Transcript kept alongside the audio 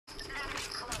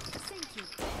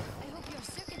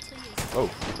Oh,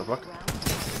 what the fuck?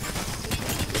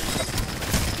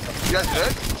 You guys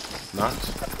good? Knocked.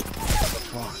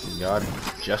 Fucking god.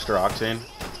 Jester Octane.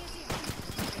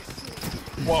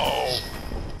 Whoa.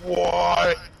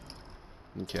 What?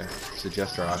 Okay, it's a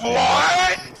Jester Octane.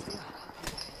 What?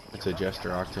 It's a Jester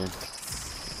Octane.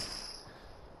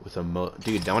 With a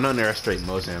dude, don't underestimate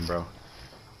Mozam, bro.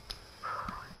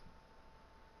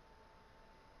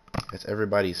 That's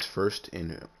everybody's first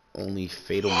and only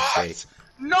fatal mistake.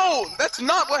 No, that's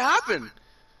not what happened.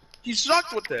 He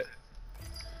sucked with it.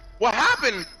 What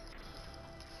happened?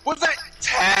 Was that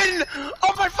 10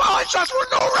 of my falling shots were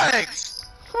no regs?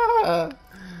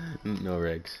 No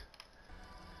regs.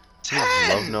 10.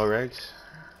 Love no regs.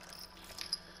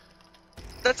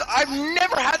 I've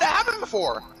never had that happen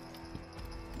before.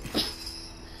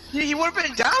 He would have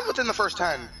been down within the first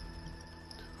 10.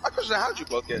 My question is, how did you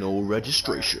both get? No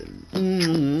registration.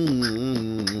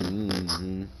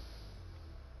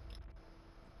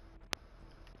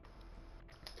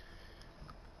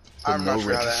 I'm no not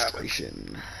sure how that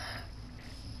happened.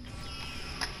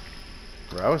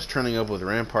 Bro, I was turning up with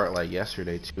Rampart like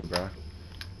yesterday too, bro.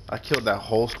 I killed that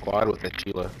whole squad with that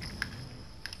Sheila.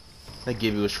 That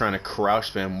Gibby was trying to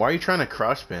crouch spam. Why are you trying to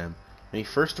crouch spam? I mean,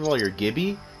 first of all, you're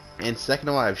Gibby, and second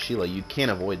of all, I have Sheila. You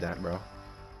can't avoid that, bro.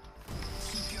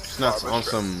 It's not on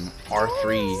some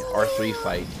R3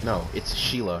 fight. No, it's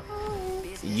Sheila.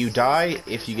 You die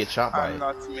if you get shot by it.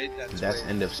 That's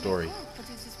end of story.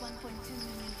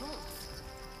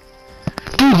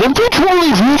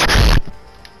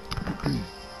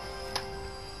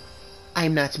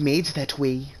 I'm not made that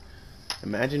way.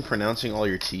 Imagine pronouncing all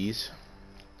your T's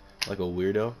like a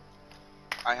weirdo.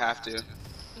 I have to.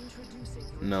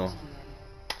 No.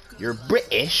 You're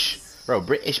British. Bro,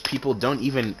 British people don't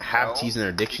even have T's in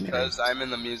their dictionary. Because I'm in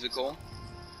the musical.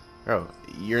 Bro,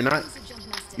 you're not.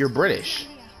 You're British.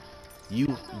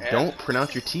 You don't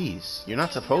pronounce your T's. You're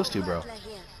not supposed to, bro.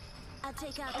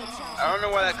 I don't know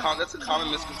why that's a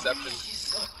common misconception.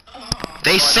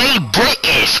 They say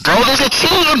British, bro. There's a T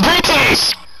in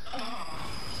British.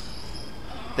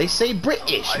 They say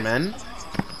British, man.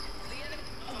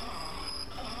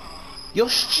 You're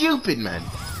stupid, man.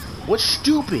 What's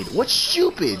stupid? What's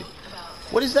stupid?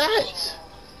 What is that?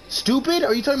 Stupid?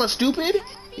 Are you talking about stupid?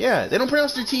 Yeah, they don't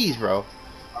pronounce their T's, bro.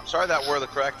 I'm sorry that we're the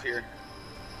correct here.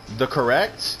 The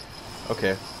correct?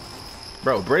 Okay.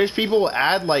 Bro, British people will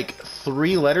add like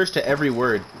 3 letters to every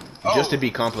word just to be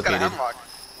complicated.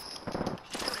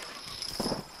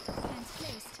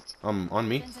 On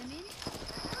me.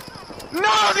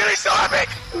 No, dude, so epic!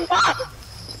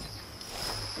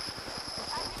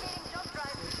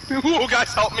 Oh,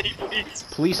 guys, help me, please.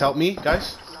 Please help me,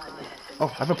 guys. Oh,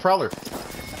 I have a prowler.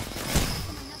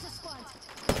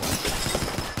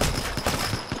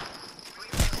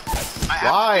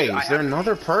 Why is there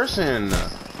another person?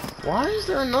 Why is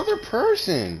there another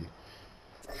person?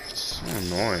 It's so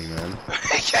annoying, man.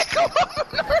 I can't go up.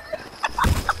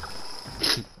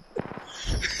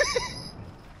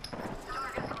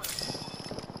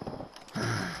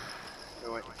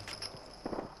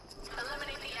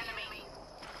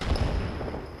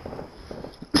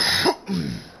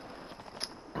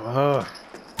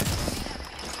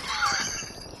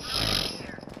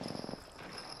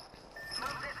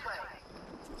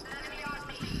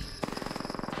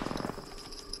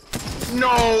 No!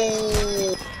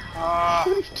 What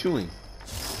are you doing?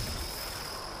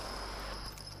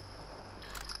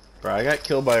 Bro, I got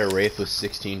killed by a Wraith with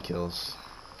 16 kills.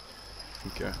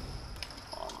 Okay.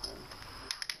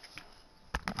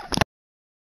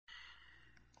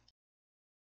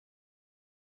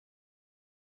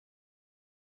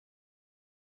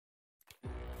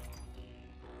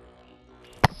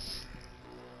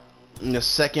 And the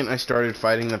second I started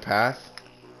fighting the path,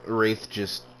 Wraith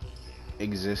just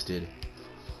existed.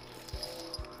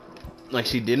 Like,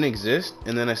 she didn't exist,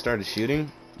 and then I started shooting,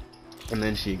 and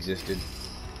then she existed.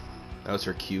 That was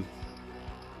her cue.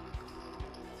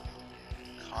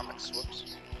 Comics,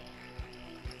 whoops.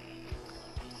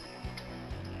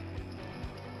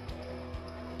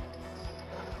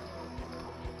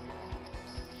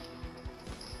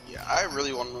 Yeah, I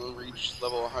really want to reach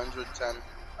level 110.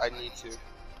 I need to.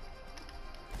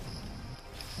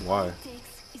 Why?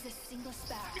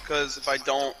 Because if I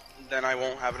don't, then I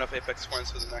won't have enough Apex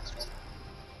coins for the next one.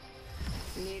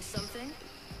 Need something?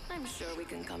 I'm sure we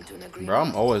can come to an agreement. Bro,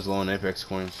 I'm always low on Apex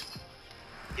coins.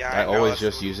 Yeah, I know, always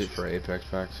just use it for Apex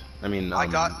packs. I mean, I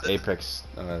got the... Apex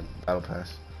Battle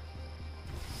Pass.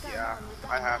 Yeah,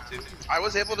 I have to. I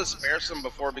was able to spare some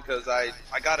before because I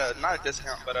got not a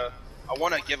discount, but I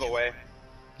won a giveaway.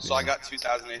 So I got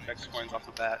 2,000 Apex coins off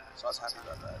the bat, so I was happy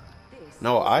about that.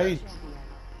 No,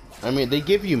 I mean, they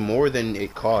give you more than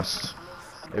it costs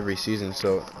every season,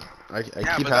 so I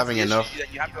keep having enough.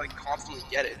 You have to like constantly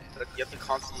get it. You have to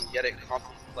constantly get it,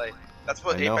 constantly play. That's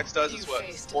what I know. Apex does. Is what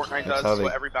Fortnite does. Is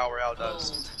what every Battle Royale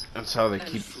does. That's how they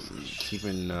keep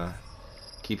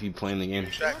you playing the game.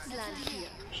 Check.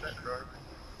 Bro.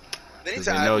 Because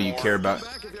they know you care about.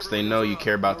 They know you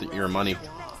care about your money.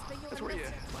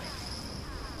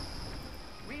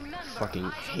 Fucking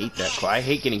hate that. I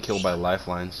hate getting killed by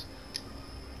lifelines.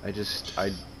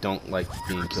 I don't like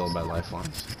being killed by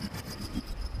lifelines.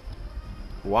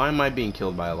 Why am I being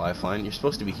killed by a lifeline? You're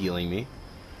supposed to be healing me.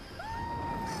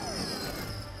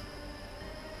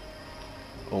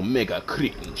 Omega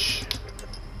cringe.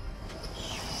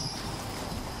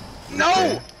 No!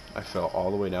 Okay. I fell all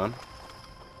the way down.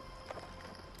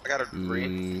 I got a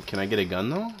green. Can I get a gun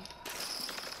though?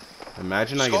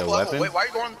 Imagine I get a weapon. Wait, why are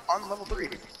you going on level 3?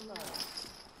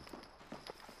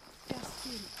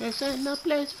 This ain't no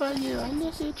place for you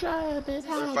unless you try a bit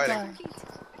harder. Fighting.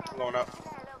 I'm going up.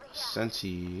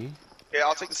 Sensi. Yeah,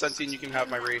 I'll take the Sensi and you can have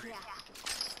my Ree.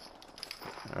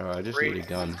 Oh, I just need a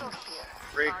gun.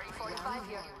 Ree.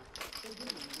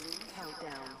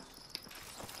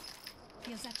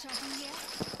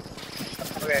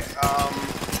 Okay,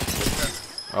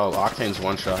 Oh, Octane's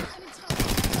one shot.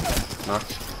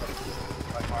 Knocked.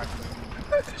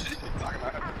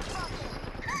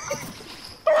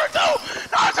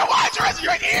 Naruto, why is your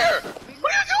right here?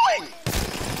 What are you doing?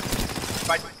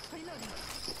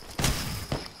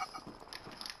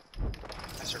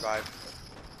 I survived.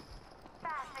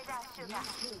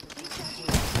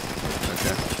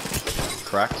 Okay.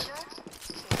 Cracked.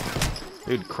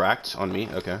 Dude, cracked on me.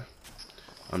 Okay.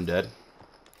 I'm dead.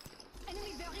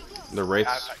 The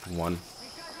Wraith's won.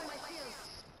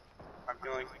 I'm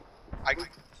healing. Can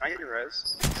I get your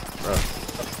res? Bro,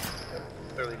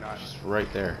 Clearly not. just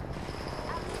right there.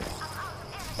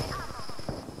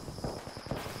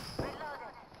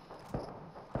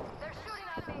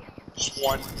 Just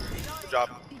one. Good job.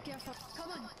 Be careful.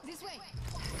 Come on, this way.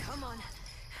 Come on.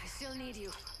 I still need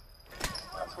you.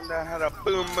 Last one down had a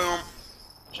boom boom.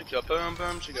 Chicka boom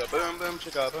boom, chicka boom boom,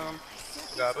 chicka boom.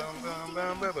 Chicka boom boom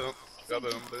boom boom boom. Chicka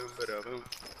boom boom boom boom.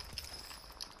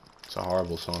 It's a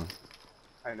horrible song.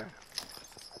 I know.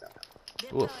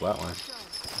 Ooh, a flatline.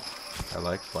 I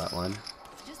like flatline.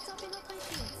 Just topping up my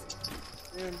shields.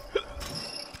 Man.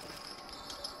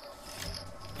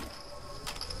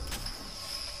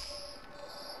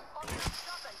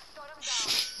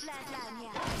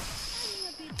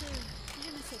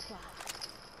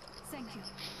 Thank you.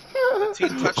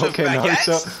 Team touch Okay, of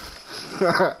baguettes?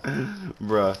 Naruto.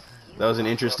 Bruh, that was an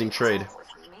interesting trade.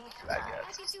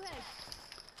 Baguettes.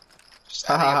 Just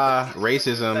Haha,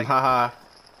 racism, haha.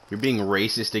 You're being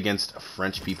racist against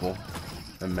French people.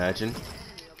 Imagine.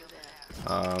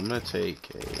 I'm gonna take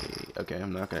a... Okay,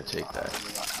 I'm not gonna take that.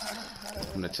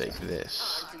 I'm gonna take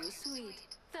this. Sweet.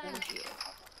 Thank you.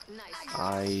 Nice.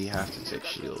 I have to take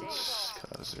shields,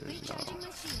 cause there's no...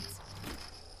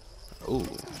 Ooh.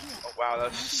 Oh wow,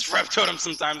 that's rev totem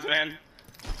sometimes, man.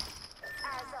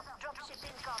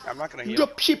 I'm not gonna heal.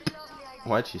 Drop ship!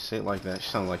 Why'd she say it like that? She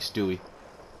sounded like Stewie.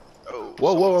 Oh,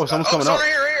 Whoa, whoa, whoa, someone's coming up. Sorry,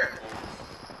 here.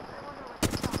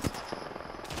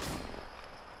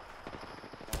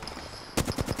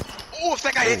 Oh, if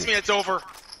that guy hits me, it's over.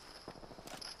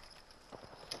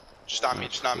 Just not me,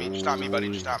 just not me, just not me, buddy,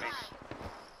 just not me.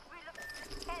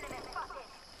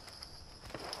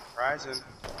 Horizon,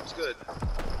 it's good.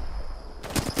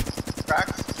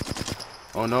 Cracked.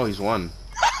 Oh no, he's won.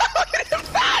 Look at him,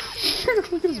 fat!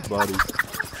 Look at his body.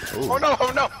 Ooh, Oh no,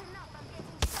 oh no!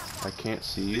 I can't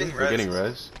see you. Getting We're res. getting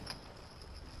res.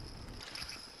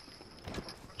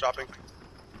 Dropping.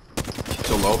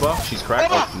 So Loba, she's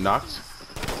cracked. Loba! Oh, knocked.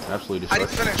 Absolutely I didn't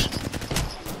destroyed.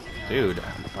 finish. Dude,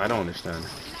 I don't understand.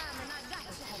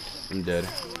 I'm dead.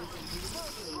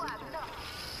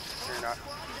 You're not.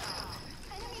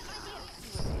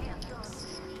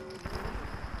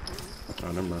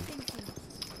 Oh, never mind.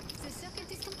 The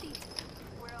circuit is complete.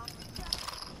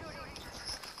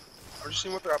 I'm just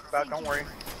seeing what they're up about, don't worry.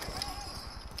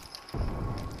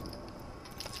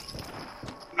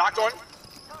 Not going.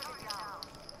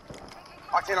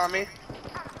 Octane on me.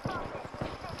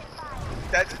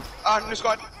 Dead. New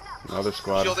squad. Another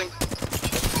squad. Shielding.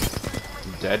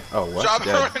 Dead? Oh, what? Job,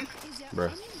 Dead. Aaron.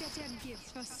 Bruh.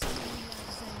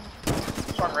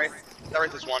 Strong right. That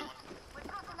right is one.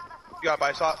 You got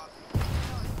buy shot.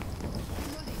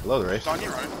 Hello, the race. It's on you,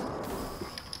 running.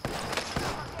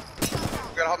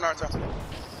 You gotta help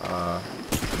Naruto.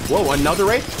 Whoa, another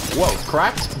wraith? Whoa,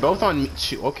 cracked? Both on me.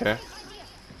 Okay.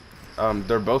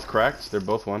 They're both cracked. They're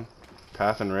both one.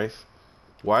 Path and Wraith.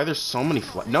 Why are there so many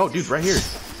No, dude, right here.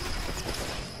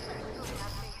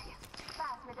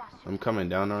 I'm coming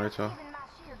down, Naruto.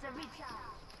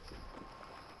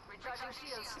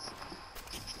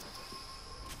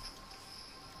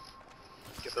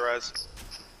 Get the res.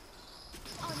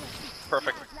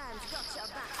 Perfect.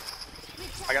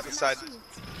 I got this side.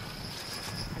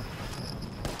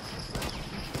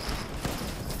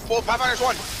 Whoa, Pathfinder's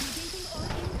one.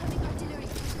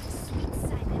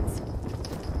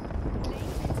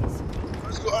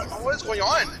 What is going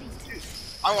on?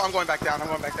 I'm going back down. I'm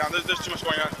going back down. There's too much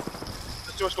going on.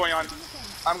 There's too much going on.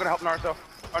 I'm gonna help Naruto.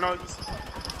 Oh no.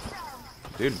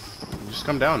 Dude, just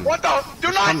come down. What the?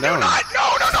 Do not! Do not! No! No!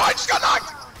 No! I just got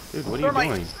knocked. Dude, what are you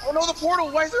doing? Oh no, the portal!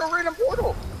 Why is there a random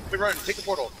portal? Wait, Ronan, take the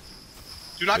portal.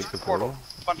 Do not take the portal.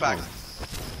 Fun fact.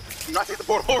 Do not take the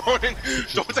portal, Ronan.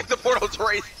 Don't take the portal. It's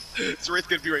Wraith. It's Wraith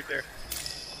gonna be right there.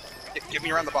 Get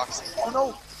me around the box. Oh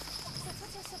no!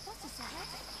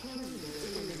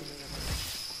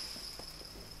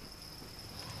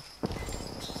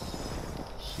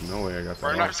 No way I got that.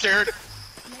 Ronan, I'm scared.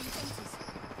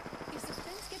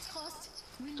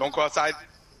 Don't go outside.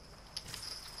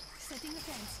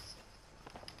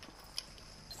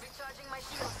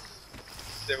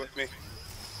 Stay with me.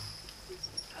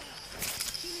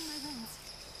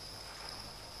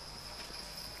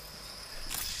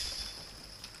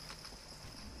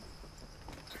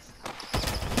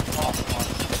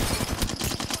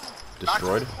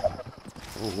 Destroyed?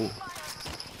 Ooh.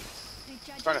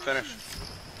 Trying to finish.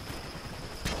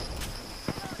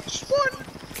 Just one.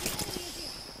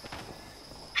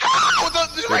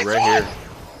 Dude, right here.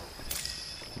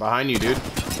 Behind you, dude.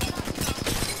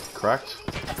 Cracked.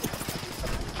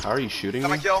 How are you shooting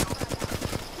Got me? my kill.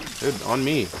 Dude, on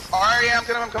me. Alright, yeah, I'm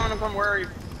coming. Where are you?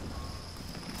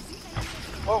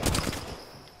 Whoa.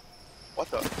 What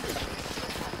the?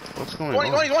 What's going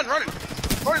on? Running! Running!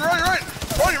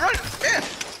 Man!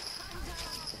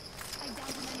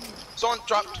 Someone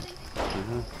dropped.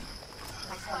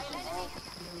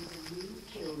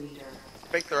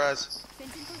 Fake the res.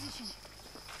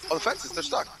 Oh, the fences, they're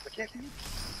stuck. They can't.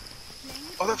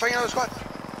 Oh, they're fighting another squad.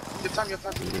 You have time.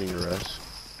 I'm getting a rest.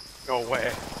 No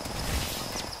way.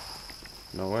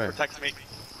 No way. Protect me.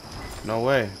 No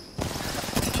way.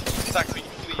 Protect me,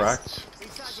 please. Cracked.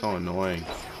 So annoying.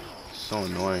 So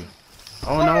annoying.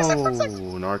 Oh no!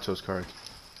 Naruto's card.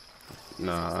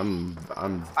 Nah, I'm.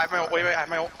 I have my ult. Wait, I have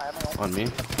my ult. On me.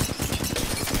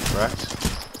 Cracked.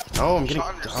 Oh, I'm getting.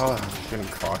 Oh, I'm getting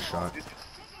cross shot.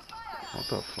 What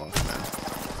the fuck, man?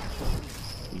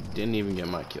 You didn't even get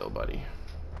my kill, buddy.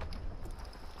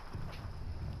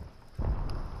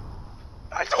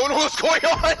 I don't know what's going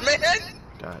on, man!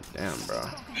 God damn, bro.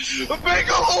 A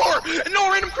Bangalore! And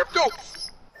no random crypto!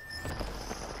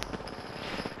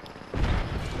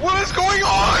 What is going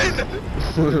on?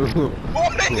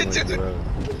 What is it?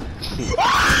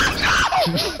 Ah,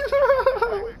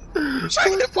 no!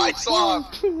 Trying to fight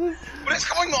off. What is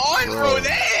going on, bro?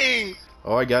 Dang!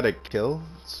 Oh, I got a kill?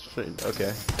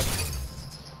 Okay.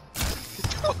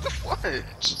 What the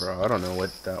fuck? Bro, I don't know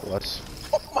what that was.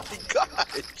 Oh my god!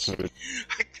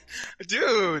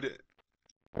 Dude!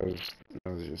 That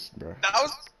was just, bro. That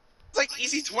was like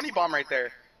easy 20 bomb right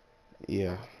there.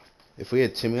 Yeah. If we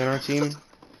had Timmy on our team.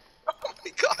 Oh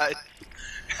my god!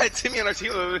 I had Timmy on our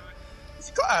team.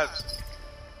 It's collapsed.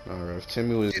 Alright, if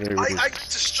Timmy was there. I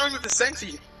destroyed with the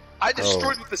Senti. I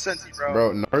destroyed with the Senti, bro.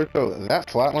 Bro, Naruto, that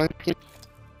flatline.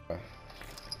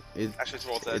 Actually, it's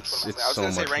World's Edge. It's so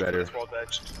much better. It's World's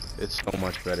Edge. It's so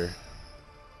much better.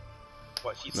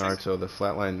 What, heat Naruto, the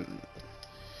flatline.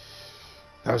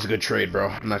 That was a good trade, bro.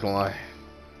 I'm not gonna lie.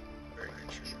 Very good.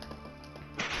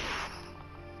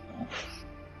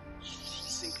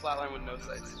 Heat flatline with no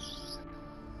sights.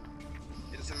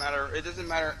 It doesn't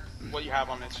matter what you have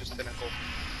on it. It's just pinnacle.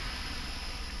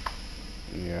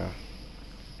 Yeah.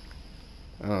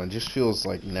 I don't know. It just feels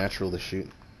like natural to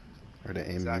shoot or to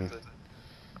aim. Exactly.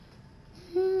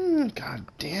 God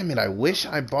damn it! I wish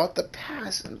I bought the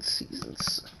pass in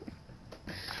seasons.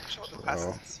 Show the pass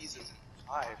in season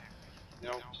 5. You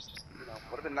know,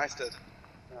 would have been nice to,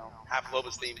 have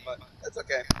Loba's theme, but that's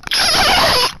okay.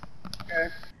 Okay,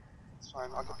 it's fine.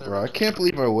 I'll get there. Bro, I can't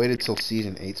believe I waited till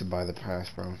season 8 to buy the pass,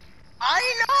 bro. I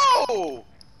know.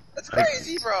 That's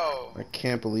crazy, bro. I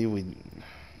can't believe we.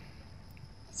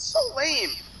 It's so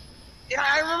lame. Yeah,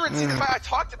 I remember in season 5 I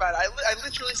talked about it. I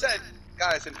literally said,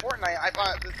 guys, in Fortnite, I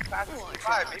bought this pass in season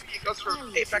 5. Maybe it goes for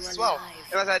Apex as well.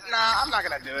 And I said, nah, I'm not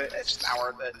gonna do it. It's just not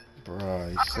worth it. Bro,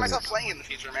 you I'll see myself playing in the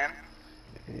future, man.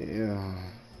 Yeah.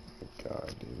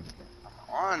 God, dude.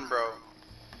 Come on, bro.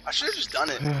 I should have just done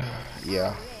it.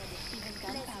 Yeah.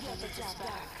 Let's get the job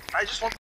done. I just want